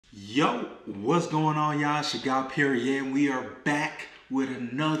Yo, what's going on, y'all? It's your guy Perrier, and we are back with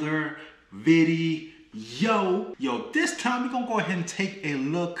another video. Yo, this time we're gonna go ahead and take a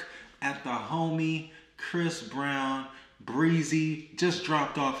look at the homie Chris Brown. Breezy just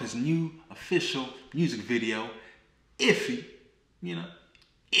dropped off his new official music video, Iffy.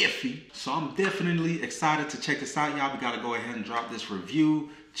 Iffy. So I'm definitely excited to check this out, y'all. We gotta go ahead and drop this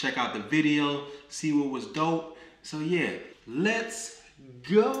review, check out the video, see what was dope. So yeah, let's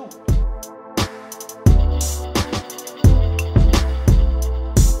go.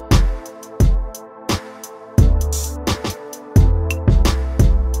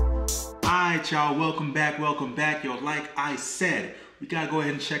 Alright, y'all, welcome back. Yo, like I said, we gotta go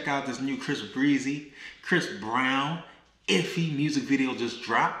ahead and check out this new Chris Brown Iffy music video just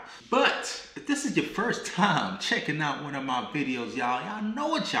dropped. But if this is your first time checking out one of my videos, y'all know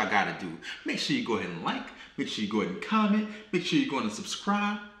what y'all gotta do. Make sure you go ahead and like, make sure you go ahead and comment, make sure you go ahead and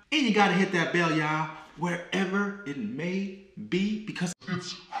subscribe, and you gotta hit that bell, y'all, wherever it may be, because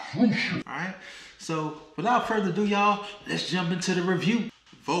it's crucial. Alright, so without further ado, y'all, let's jump into the review.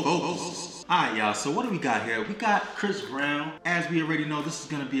 Vocals. Alright, y'all, so what do we got here? We got Chris Brown. As we already know, this is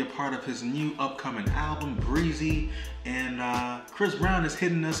going to be a part of his new upcoming album, Breezy. And Chris Brown is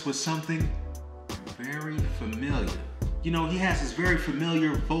hitting us with something very familiar. You know, he has this very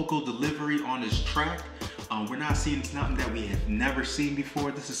familiar vocal delivery on his track. We're not seeing something that we have never seen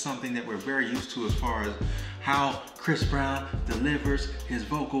before. This is something that we're very used to as far as how Chris Brown delivers his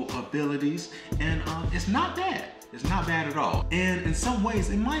vocal abilities. And it's not bad. It's not bad at all. And in some ways,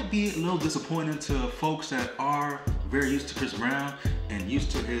 it might be a little disappointing to folks that are very used to Chris Brown and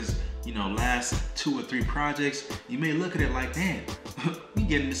used to his, last 2 or 3 projects. You may look at it like, damn, we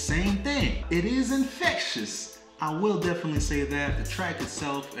getting the same thing. It is infectious. I will definitely say that. The track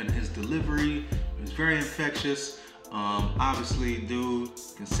itself and his delivery is very infectious. Obviously, dude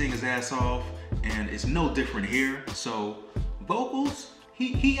can sing his ass off, and it's no different here. So, vocals,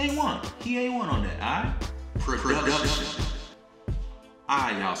 he ain't one. He ain't one on that, all right? Production.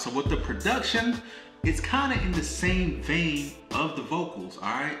 Alright, y'all, so with the production, it's kind of in the same vein of the vocals,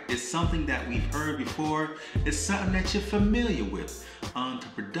 alright? It's something that we've heard before. It's something that you're familiar with. The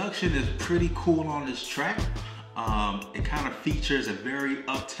production is pretty cool on this track. It kind of features a very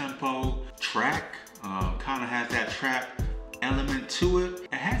up-tempo track. Kind of has that trap element to it.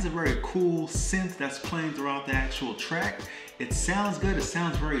 It has a very cool synth that's playing throughout the actual track. It sounds good. It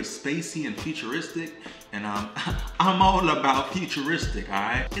sounds very spacey and futuristic, and I'm all about futuristic, all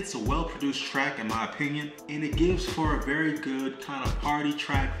right? It's a well-produced track in my opinion, and it gives for a very good kind of party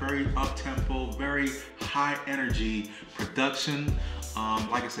track, very up-tempo, very high energy production.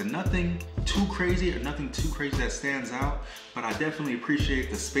 Like I said, nothing too crazy or nothing too crazy that stands out, but I definitely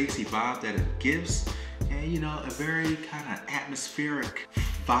appreciate the spacey vibe that it gives. And a very kind of atmospheric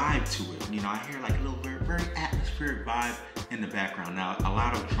vibe to it. I hear like a little very atmospheric vibe in the background. Now, a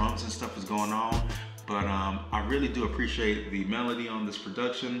lot of drums and stuff is going on, but I really do appreciate the melody on this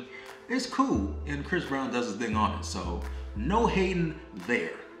production. It's cool, and Chris Brown does his thing on it, so no hating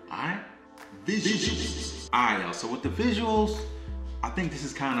there, all right? Visuals. All right, y'all, so with the visuals, I think this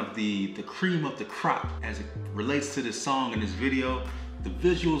is kind of the cream of the crop as it relates to this song and this video. The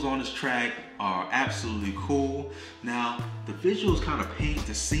visuals on this track are absolutely cool. Now, the visuals kind of paint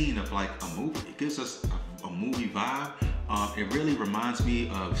the scene of like a movie. It gives us a movie vibe. It really reminds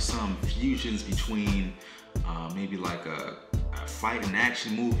me of some fusions between maybe like a fight and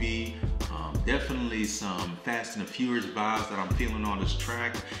action movie. Definitely some Fast and the Furious vibes that I'm feeling on this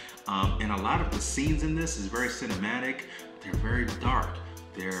track. And a lot of the scenes in this is very cinematic. They're very dark.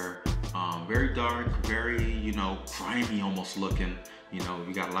 They're very dark, very, grimy almost looking.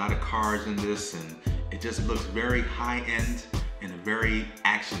 We got a lot of cars in this, and it just looks very high-end and very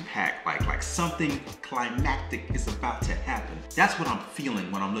action-packed, like something climactic is about to happen. That's what I'm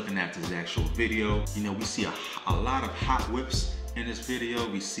feeling when I'm looking at this actual video. We see a lot of hot whips in this video.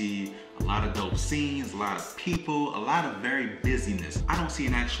 We see a lot of dope scenes, a lot of people, a lot of very busyness. I don't see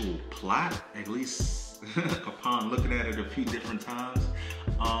an actual plot, at least upon looking at it a few different times.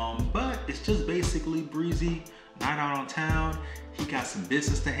 But it's just basically Breezy, night out on town. He got some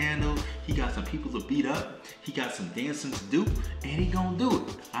business to handle. He got some people to beat up. He got some dancing to do, and he gonna do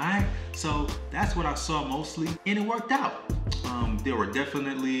it, all right? So that's what I saw mostly, and it worked out. There were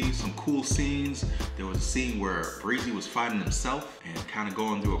definitely some cool scenes. There was a scene where Breezy was fighting himself and kind of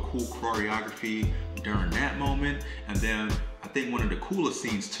going through a cool choreography during that moment. And then I think one of the coolest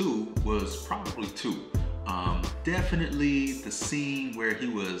scenes too was probably two. Definitely the scene where he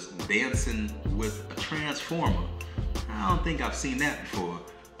was dancing with a transformer. I don't think I've seen that before.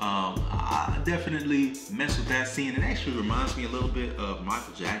 I definitely mess with that scene. It actually reminds me a little bit of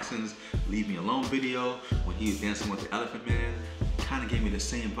Michael Jackson's Leave Me Alone video when he was dancing with the Elephant Man. Kind of gave me the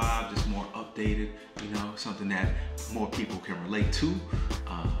same vibe, just more updated, you know, something that more people can relate to.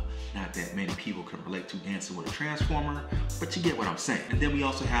 Not that many people can relate to dancing with a transformer, but you get what I'm saying. And then we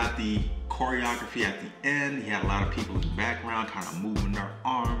also had the choreography at the end. He had a lot of people in the background kind of moving their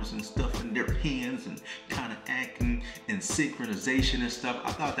arms and stuff in their hands and kind of acting in synchronization and stuff.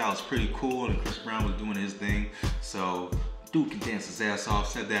 I thought that was pretty cool, and Chris Brown was doing his thing. So dude can dance his ass off.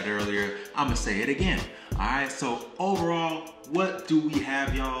 Said that earlier. I'm gonna say it again. All right, so overall, what do we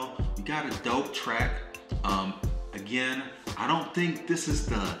have, y'all? We got a dope track. Again, I don't think this is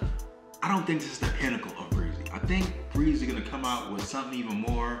the pinnacle of Breezy. I think Breezy gonna come out with something even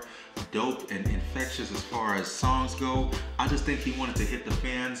more dope and infectious as far as songs go. I just think he wanted to hit the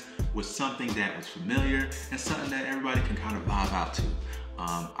fans with something that was familiar and something that everybody can kind of vibe out to.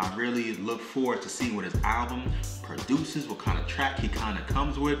 I really look forward to seeing what his album produces, what kind of track he kind of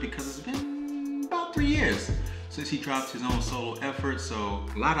comes with, because it's been about 3 years since he dropped his own solo effort, so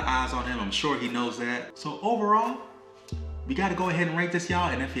a lot of eyes on him. I'm sure he knows that. So overall, we gotta go ahead and rate this, y'all.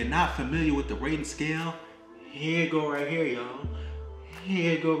 And if you're not familiar with the rating scale, here it go right here, y'all.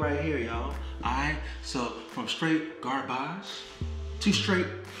 Here it go right here, y'all. All right, so from straight garbage to straight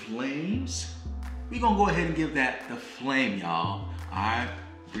flames, we gonna go ahead and give that the flame, y'all. All right,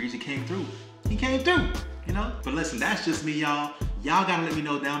 Breezy came through. He came through, you know? But listen, that's just me, y'all. Y'all gotta let me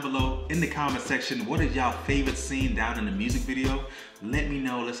know down below in the comment section, what is y'all favorite scene down in the music video? Let me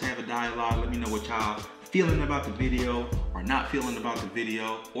know, let's have a dialogue. Let me know what y'all feeling about the video or not feeling about the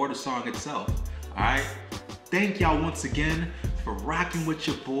video or the song itself. All right, thank y'all once again for rocking with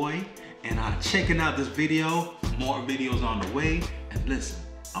your boy and checking out this video. More videos on the way. And listen,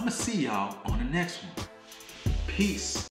 I'm gonna see y'all on the next one. Peace.